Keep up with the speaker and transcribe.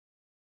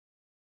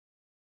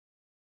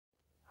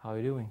How are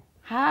you doing?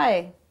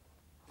 Hi.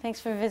 Thanks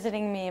for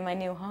visiting me in my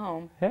new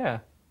home. Yeah.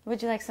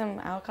 Would you like some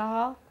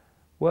alcohol?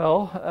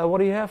 Well, what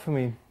do you have for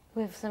me?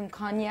 We have some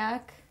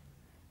cognac,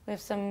 we have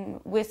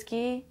some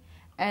whiskey,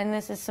 and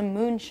this is some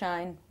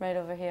moonshine right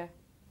over here.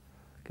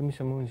 Give me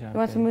some moonshine. You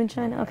want some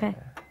moonshine? Okay.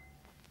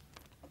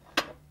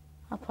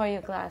 I'll pour you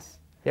a glass.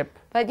 Yep.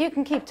 But you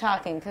can keep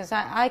talking, because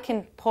I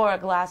can pour a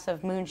glass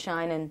of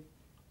moonshine and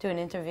do an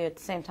interview at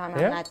the same time.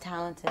 I'm not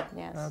talented,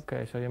 yes.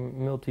 Okay, so you're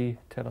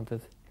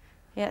multi-talented.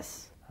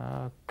 Yes.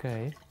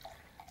 Okay.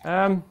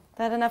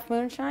 That enough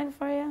moonshine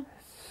for you?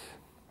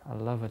 I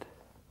love it.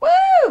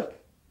 Woo!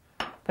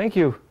 Thank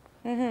you.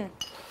 Mm-hmm.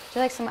 Would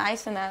you like some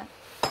ice in that?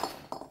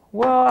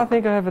 Well, I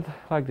think I have it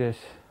like this.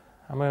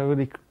 I'm a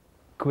really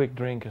quick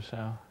drinker,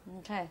 so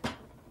Okay.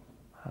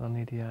 I don't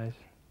need the ice.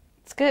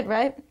 It's good,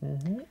 right?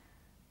 Mm-hmm.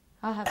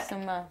 I'll have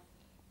some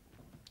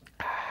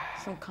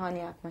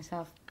cognac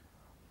myself.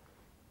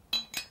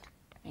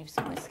 Maybe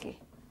some whiskey.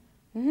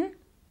 Mm-hmm.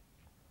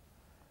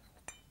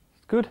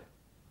 Good.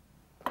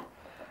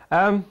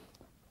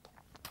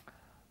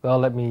 Well,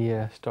 let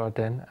me start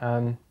then.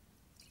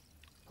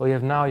 Well, you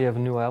have a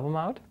new album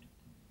out.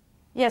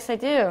 Yes, I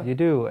do. You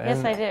do.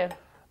 Yes, I do.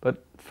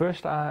 But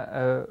first,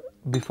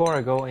 before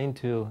I go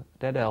into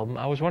that album,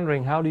 I was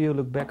wondering, how do you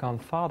look back on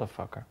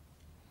Fatherfucker?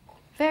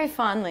 Very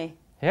fondly.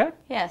 Yeah?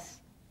 Yes.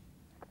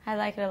 I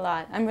like it a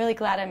lot. I'm really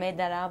glad I made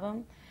that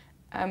album.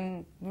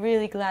 I'm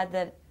really glad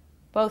that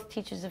both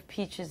Teachers of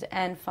Peaches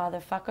and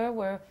Fatherfucker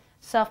were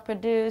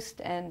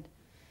self-produced and,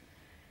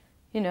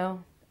 you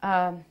know,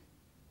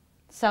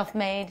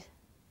 self-made.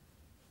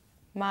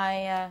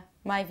 My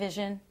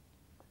vision.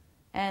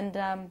 And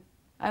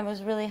I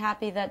was really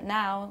happy that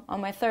now,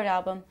 on my third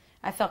album,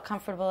 I felt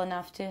comfortable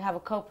enough to have a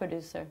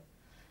co-producer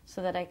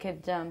so that I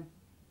could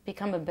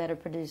become a better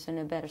producer and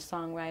a better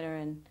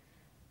songwriter. And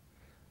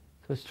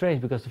so it's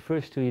strange, because the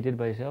first two you did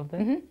by yourself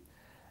then? Mm-hmm.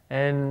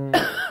 And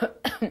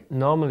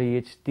normally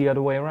it's the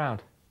other way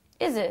around.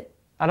 Is it?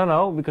 I don't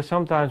know, because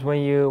sometimes when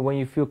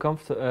you feel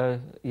comfortable,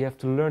 you have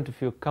to learn to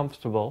feel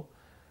comfortable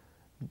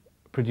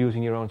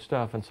producing your own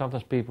stuff, and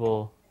sometimes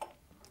people,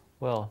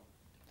 well...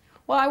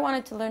 Well, I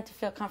wanted to learn to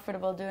feel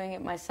comfortable doing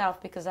it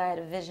myself because I had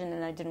a vision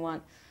and I didn't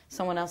want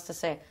someone else to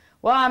say,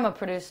 well, I'm a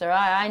producer,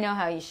 I know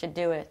how you should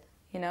do it,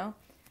 you know?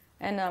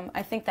 And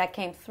I think that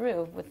came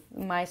through with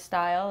my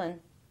style, and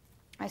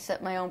I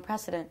set my own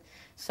precedent.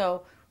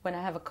 So when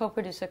I have a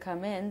co-producer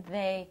come in,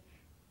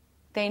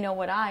 they know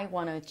what I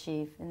want to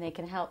achieve, and they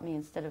can help me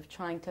instead of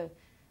trying to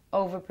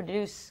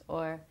overproduce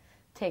or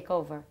take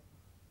over.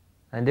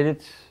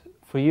 And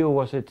for you,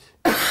 was it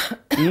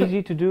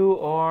easy to do,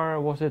 or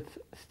was it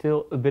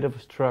still a bit of a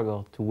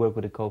struggle to work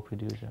with a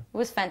co-producer? It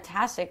was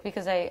fantastic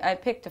because I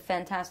picked a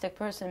fantastic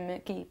person,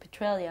 Mickey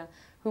Petralia,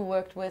 who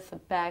worked with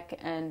Beck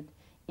and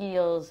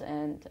Eels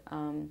and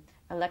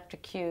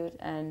Electrocute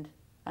and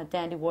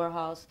Dandy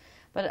Warhols.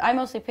 But I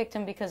mostly picked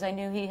him because I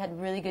knew he had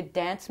really good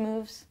dance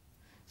moves.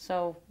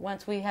 So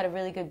once we had a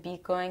really good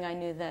beat going, I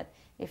knew that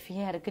if he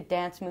had a good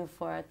dance move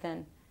for it, then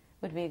it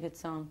would be a good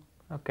song.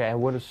 Okay,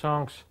 and were the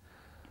songs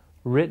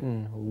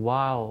written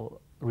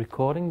while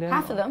recording them?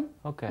 Half of them.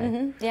 Okay.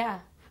 Mm-hmm. Yeah.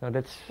 So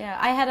that's... Yeah,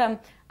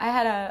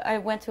 I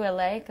went to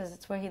LA because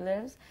it's where he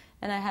lives,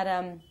 and I had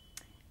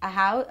a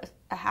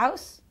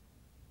house,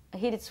 a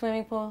heated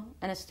swimming pool,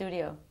 and a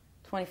studio,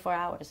 24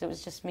 hours. It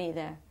was just me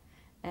there,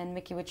 and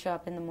Mickey would show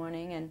up in the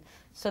morning, and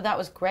so that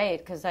was great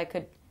because I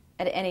could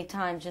at any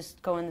time just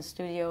go in the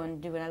studio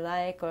and do what I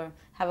like, or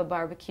have a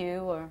barbecue,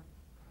 or...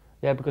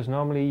 Yeah, because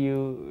normally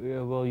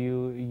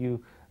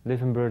you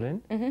live in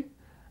Berlin. Mm-hmm.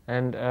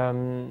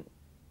 And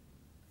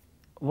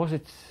was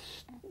it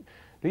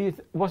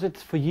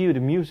for you, the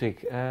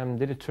music,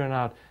 did it turn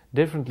out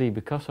differently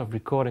because of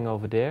recording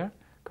over there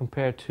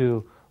compared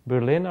to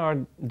Berlin,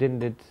 or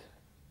didn't it?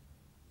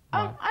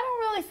 I don't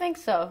really think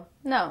so.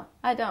 No,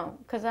 I don't,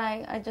 because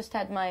I just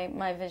had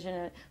my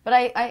vision. But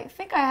I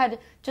think I had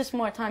just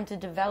more time to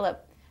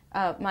develop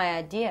my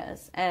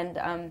ideas and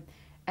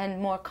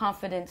more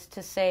confidence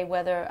to say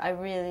whether I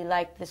really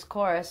like this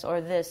chorus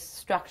or this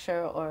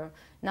structure, or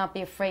not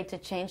be afraid to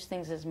change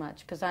things as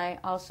much, because I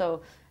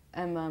also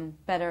am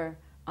better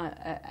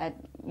at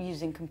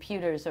using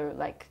computers, or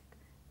like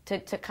to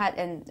cut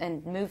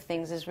and move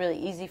things is really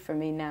easy for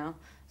me now.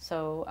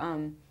 So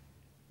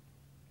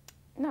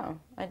no,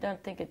 I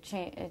don't think it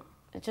changed.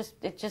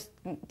 It just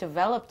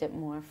developed it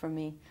more for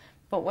me.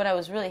 But what I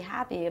was really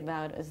happy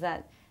about is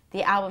that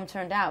the album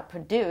turned out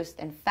produced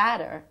and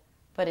fatter,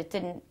 but it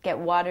didn't get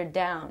watered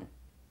down,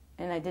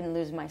 and I didn't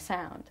lose my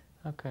sound.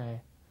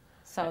 Okay.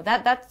 So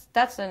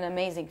that's an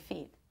amazing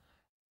feat.